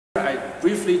I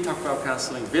briefly talk about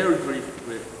counseling, very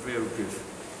brief.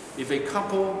 If a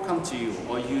couple come to you,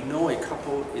 or you know a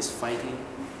couple is fighting,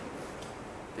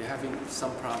 they're having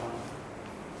some problem.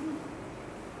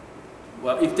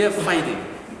 Well, if they're fighting,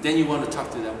 then you want to talk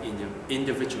to them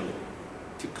individually,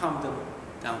 to calm them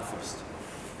down first.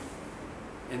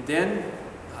 And then,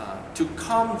 to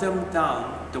calm them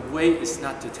down, the way is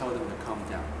not to tell them to calm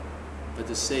down, but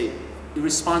to say,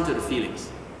 respond to the feelings.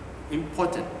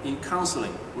 Important, in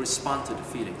counseling, respond to the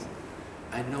feelings.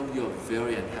 I know you're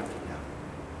very unhappy now.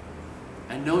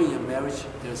 I know in your marriage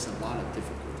there's a lot of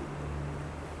difficulty.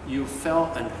 You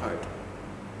felt unheard.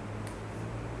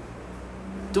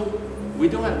 We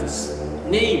don't have to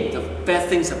name the bad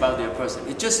things about the other person.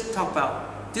 You just talk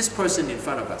about this person in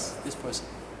front of us, this person.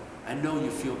 I know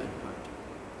you feel unheard.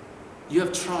 You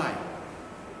have tried,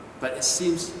 but it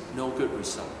seems no good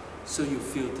result. So you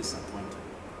feel disappointed.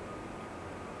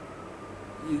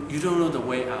 You don't know the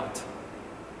way out.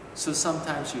 So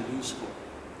sometimes you lose hope.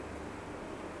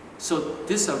 So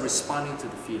these are responding to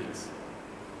the feelings.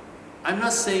 I'm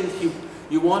not saying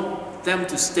you want them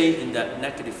to stay in that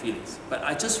negative feelings, but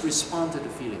I just respond to the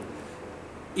feeling.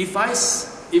 If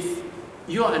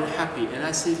you're unhappy and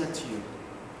I say that to you,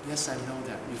 yes, I know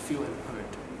that you feel unheard,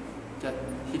 that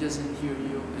he doesn't hear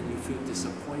you, and you feel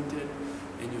disappointed,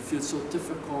 and you feel so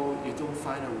difficult, you don't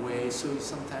find a way, so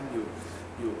sometimes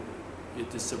you're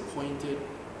disappointed.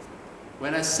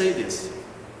 When I say this,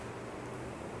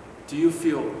 how do you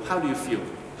feel? How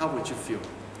would you feel?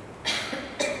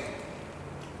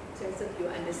 As if you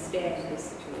understand the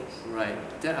situation.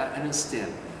 Right, that I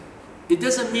understand. It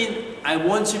doesn't mean I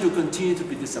want you to continue to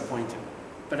be disappointed,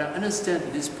 but I understand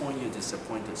at this point you're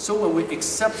disappointed. So when we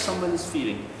accept someone's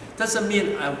feeling, doesn't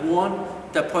mean I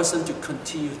want that person to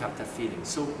continue to have that feeling.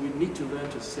 So we need to learn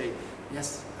to say,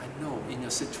 yes, I know in your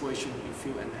situation you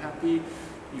feel unhappy,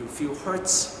 you feel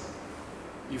hurts,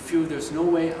 you feel there's no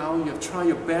way out, you have tried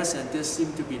your best and there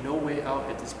seems to be no way out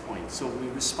at this point. So we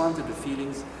respond to the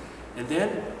feelings, and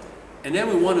then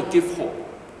we want to give hope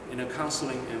in a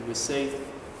counseling, and we say,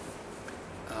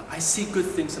 I see good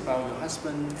things about your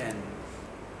husband, and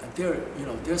there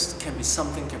can be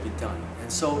something can be done. And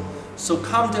so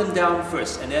calm them down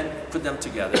first, and then put them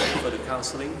together for the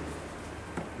counseling.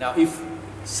 Now, if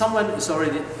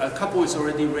a couple is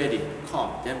already ready,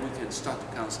 calm, then we can start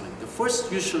the counseling. The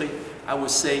first, usually, I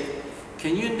would say,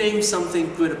 can you name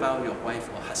something good about your wife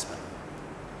or husband?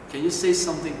 Can you say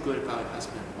something good about your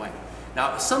husband and wife?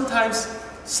 Now, sometimes,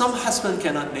 some husbands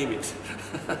cannot name it.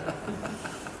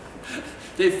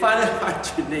 They find it hard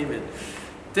to name it.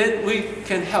 Then we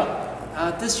can help.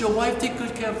 Does your wife take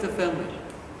good care of the family?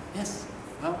 Yes.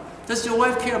 Well, does your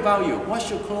wife care about you? Wash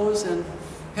your clothes and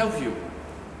help you.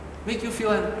 Make you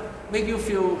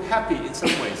feel happy in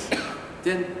some ways.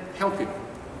 Then help you,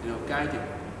 guide you.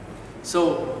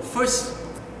 So first,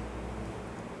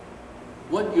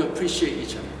 what you appreciate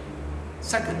each other.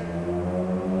 Second,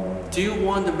 do you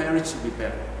want the marriage to be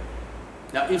better?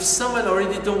 Now, if someone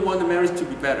already don't want the marriage to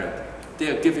be better, they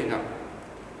are giving up.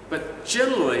 But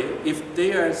generally, if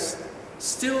they are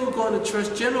still going to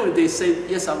church, generally they say,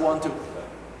 yes, I want to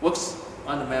work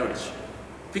on the marriage.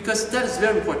 Because that is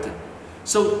very important.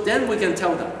 So then we can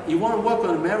tell them, you want to work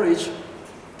on the marriage,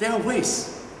 there are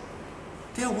ways.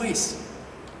 There are ways.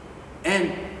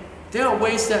 And there are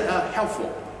ways that are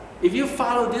helpful. If you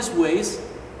follow these ways,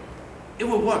 it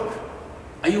will work.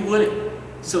 Are you willing?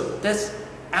 So that's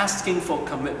asking for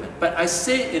commitment. But I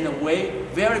say it in a way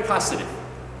very positive.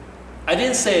 I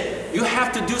didn't say, you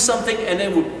have to do something and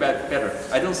then it will be better.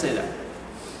 I don't say that.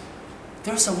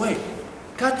 There's a way.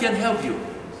 God can help you.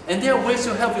 And there are ways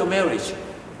to help your marriage.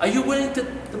 Are you willing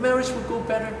that the marriage will go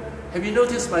better? Have you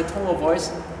noticed my tone of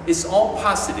voice? It's all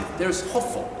positive. There's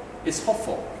hopeful. It's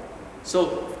hopeful.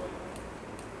 So,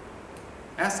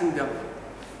 asking them,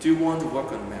 do you want to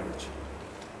work on marriage?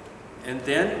 And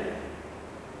then,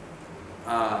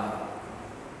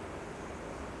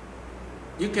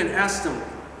 you can ask them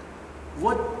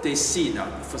what they see now.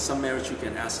 For some marriage, you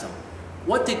can ask them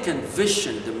what they can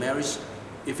vision the marriage.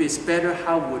 If it's better,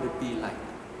 how would it be like?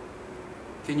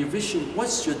 Can you vision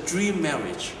what's your dream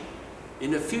marriage?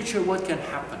 In the future, what can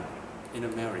happen in a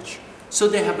marriage? So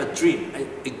they have a dream,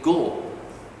 a goal,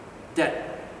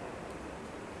 that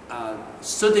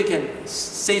so they can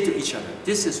say to each other,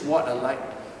 this is what I like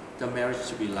the marriage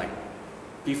to be like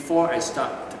before I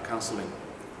start the counseling.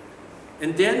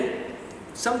 And then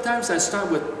sometimes I start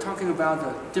with talking about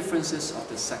the differences of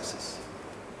the sexes.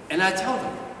 And I tell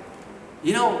them,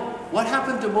 what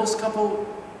happened to most couples,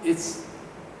 it's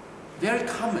very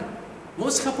common.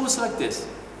 Most couples like this.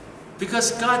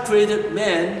 Because God created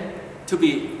men to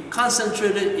be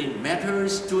concentrated in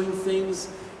matters, doing things,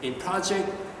 in project,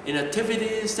 in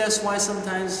activities. That's why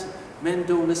sometimes men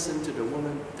don't listen to the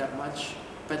woman that much.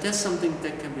 But that's something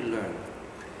that can be learned.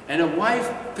 And a wife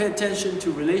pay attention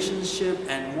to relationship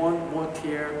and want more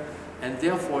care, and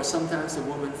therefore sometimes the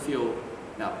woman feel,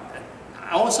 now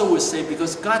I also would say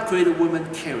because God created women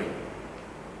caring.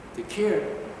 They care,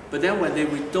 but then when they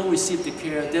don't receive the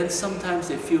care, then sometimes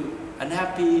they feel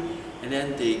unhappy, and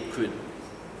then they could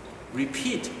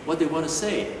repeat what they want to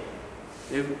say.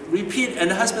 They repeat, and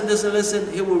the husband doesn't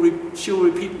listen, she will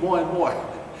repeat more and more.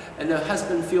 And the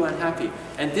husband feel unhappy.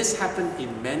 And this happened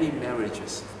in many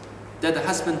marriages. That the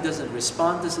husband doesn't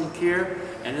respond, doesn't care,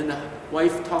 and then the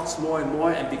wife talks more and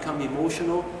more and become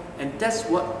emotional. And that's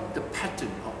what the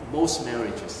pattern of most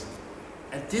marriages.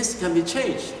 And this can be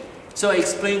changed. So I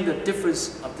explained the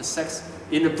difference of the sex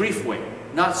in a brief way.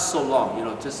 Not so long, you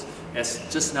know,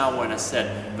 just now when I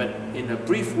said, but in a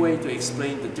brief way to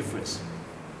explain the difference.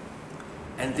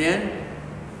 And then,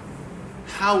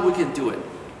 how we can do it.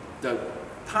 The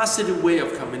positive way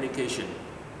of communication.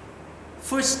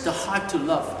 First, the heart to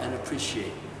love and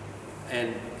appreciate.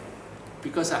 And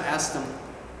because I asked them,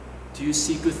 do you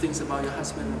see good things about your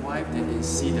husband and wife? Then they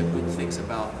see the good things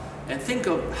about. And think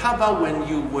of, how about when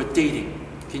you were dating?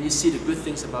 Can you see the good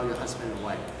things about your husband and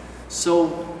wife?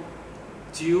 So,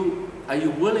 are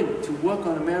you willing to work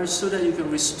on a marriage so that you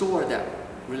can restore that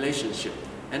relationship?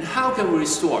 And how can we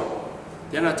restore?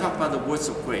 Then I talk about the words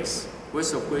of grace.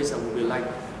 Words of grace, I will be like,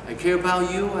 I care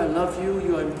about you, I love you,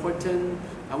 you are important,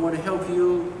 I want to help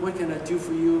you, what can I do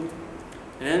for you?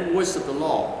 And then words of the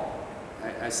law.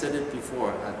 I said it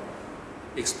before.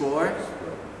 Explore,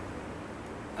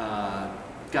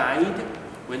 guide.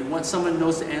 When someone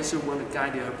knows the answer, we want to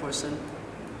guide the other person.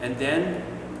 And then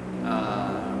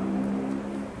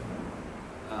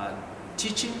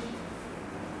teaching.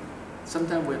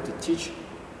 Sometimes we have to teach.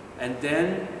 And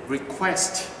then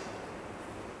request.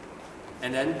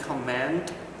 And then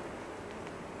command.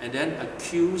 And then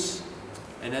accuse.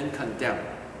 And then condemn.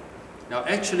 Now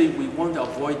actually we want to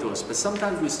avoid those, but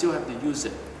sometimes we still have to use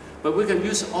it. But we can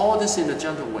use all this in a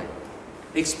gentle way.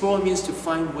 Explore means to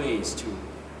find ways to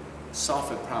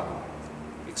solve a problem.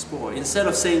 Explore. Instead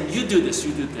of saying, you do this,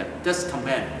 you do that. That's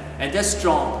command. And that's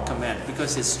strong command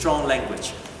because it's strong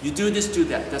language. You do this, do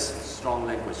that. That's strong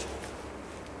language.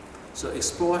 So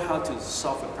explore how to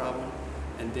solve a problem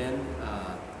and then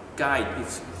guide.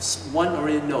 If one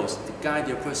already knows, to guide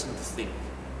the person to think.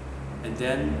 And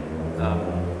then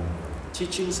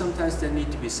teaching, sometimes there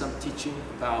need to be some teaching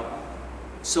about,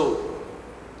 so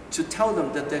to tell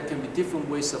them that there can be different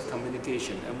ways of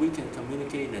communication and we can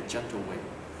communicate in a gentle way.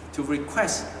 To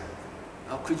request,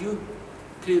 could you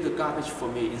clear the garbage for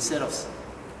me instead of,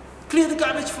 clear the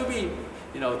garbage for me.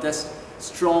 You know, that's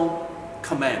strong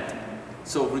command.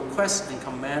 So request and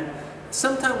command.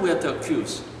 Sometimes we have to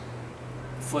accuse.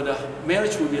 For the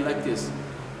marriage will be like this.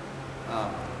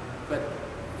 But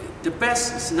the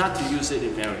best is not to use it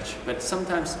in marriage. But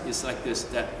sometimes it's like this,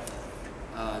 that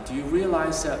do you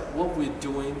realize that what we're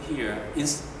doing here,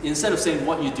 instead of saying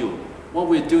what you do, what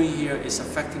we're doing here is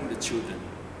affecting the children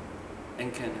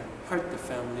and can hurt the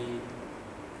family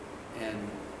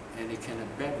and it can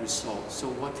have bad results. So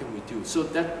what can we do? So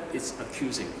that is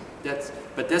accusing.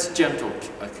 But that's gentle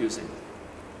accusing.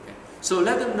 Okay. So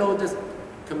let them know that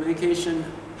communication,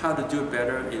 how to do it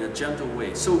better in a gentle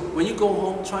way. So when you go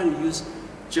home, try to use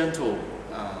gentle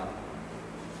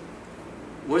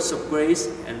words of grace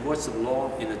and words of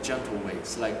law in a gentle way.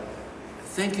 It's like,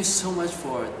 thank you so much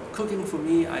for cooking for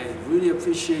me. I really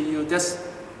appreciate you. That's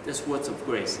words of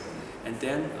grace. And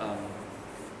then,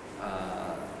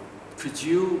 could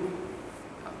you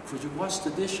wash the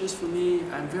dishes for me?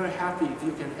 I'm very happy if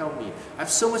you can help me. I have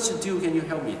so much to do. Can you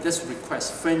help me? That's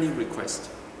request, friendly request.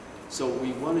 So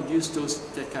we want to use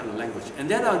that kind of language. And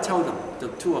then I'll tell them, the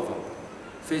two of them,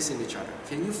 facing each other.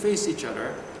 Can you face each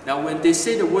other? Now when they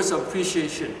say the words of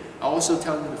appreciation, I also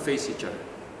tell them to face each other.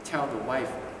 Tell the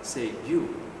wife, say,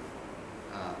 you,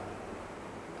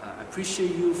 I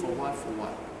appreciate you for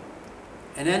what.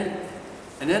 And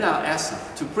then I'll ask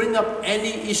them to bring up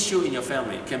any issue in your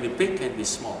family. It can be big, can be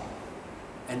small.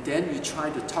 And then you try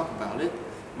to talk about it.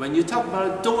 When you talk about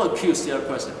it, don't accuse the other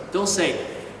person. Don't say,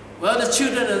 well, the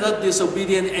children are not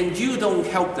disobedient and you don't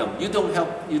help them. You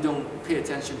don't pay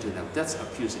attention to them. That's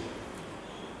accusing.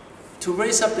 To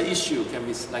raise up the issue can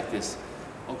be like this.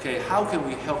 Okay, how can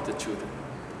we help the children?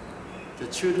 The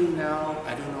children now,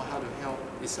 I don't know how to help.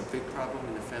 It's a big problem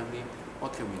in the family.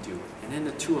 What can we do? And then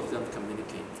the two of them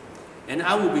communicate. And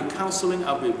I will be counseling,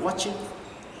 I'll be watching.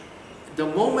 The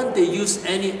moment they use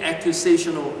any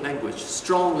accusational language,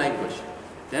 strong language,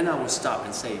 then I will stop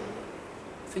and say,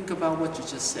 think about what you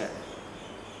just said.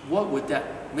 what would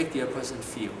that make the other person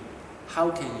feel? How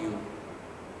can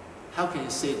you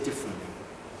say it differently?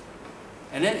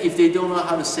 And then if they don't know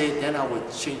how to say it, then I will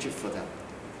change it for them.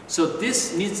 So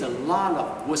this needs a lot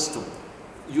of wisdom.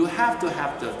 You have to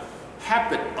have the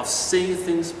habit of saying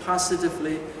things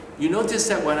positively. You notice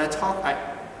that when I talk,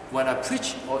 when I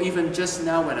preach, or even just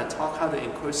now when I talk how to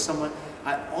encourage someone,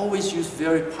 I always use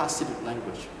very positive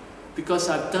language. Because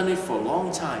I've done it for a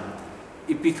long time,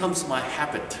 it becomes my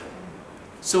habit.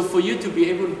 So for you to be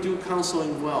able to do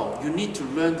counseling well, you need to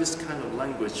learn this kind of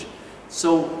language.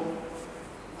 So,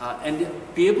 and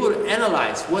be able to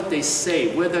analyze what they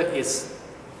say, whether it's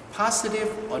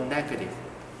positive or negative.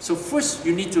 So first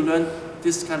you need to learn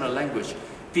this kind of language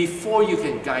before you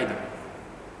can guide them.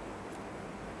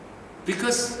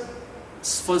 Because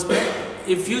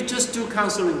if you just do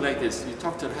counseling like this, you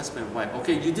talk to the husband and wife,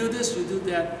 okay, you do this, you do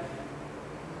that,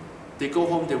 they go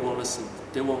home, they won't listen,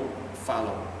 they won't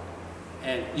follow.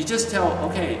 And you just tell,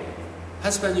 okay,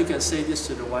 husband, you can say this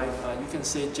to the wife, you can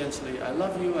say gently, I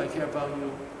love you, I care about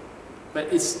you.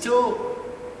 But it's still,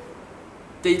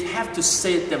 they have to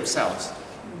say it themselves.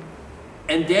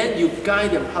 And then you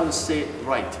guide them how to say it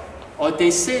right. Or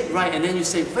they say it right and then you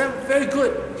say, very, very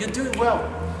good, you're doing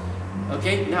well.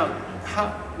 Okay, now,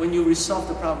 when you resolve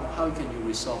the problem, how can you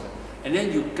resolve it? And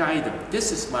then you guide them.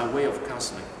 This is my way of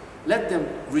counseling. Let them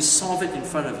resolve it in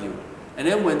front of you. And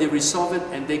then when they resolve it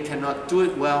and they cannot do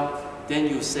it well, then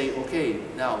you say, okay,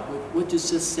 now, what you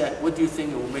just said, what do you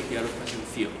think it will make the other person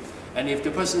feel? And if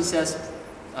the person says,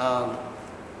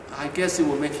 I guess it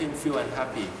will make him feel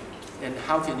unhappy, then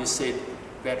how can you say it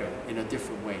better in a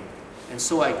different way? And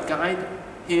so I guide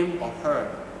him or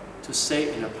her to say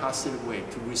it in a positive way,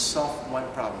 to resolve one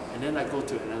problem, and then I go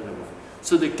to another one.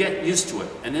 So they get used to it,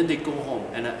 and then they go home,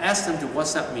 and I ask them to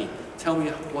WhatsApp me, tell me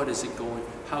what is it going,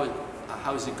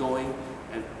 how is it going,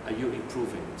 and are you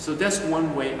improving? So that's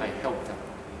one way I help them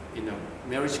in a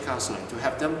marriage counseling, to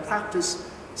have them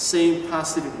practice saying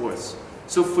positive words.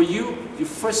 So for you, you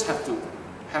first have to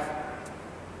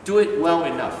do it well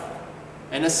enough.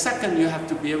 And the second you have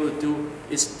to be able to do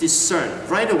is discern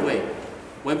right away.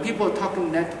 When people are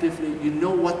talking negatively, you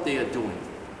know what they are doing.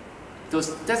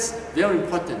 That's very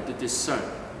important to discern.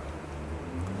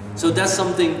 So that's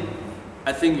something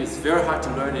I think is very hard to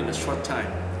learn in a short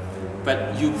time.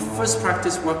 But you first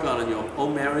practice work on your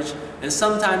own marriage, and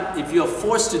sometimes if you are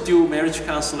forced to do marriage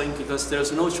counseling because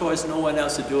there's no choice, no one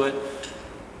else to do it,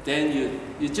 then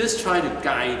you just try to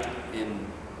guide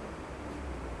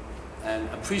and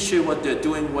appreciate what they're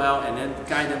doing well, and then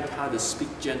guide them how to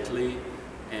speak gently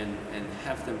and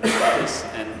have them practice.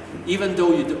 And even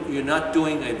though you're not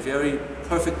doing a very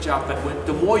perfect job, but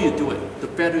the more you do it, the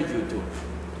better you do it.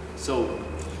 So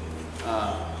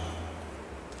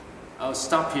I'll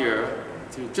stop here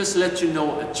to just let you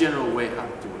know a general way how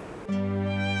to do it.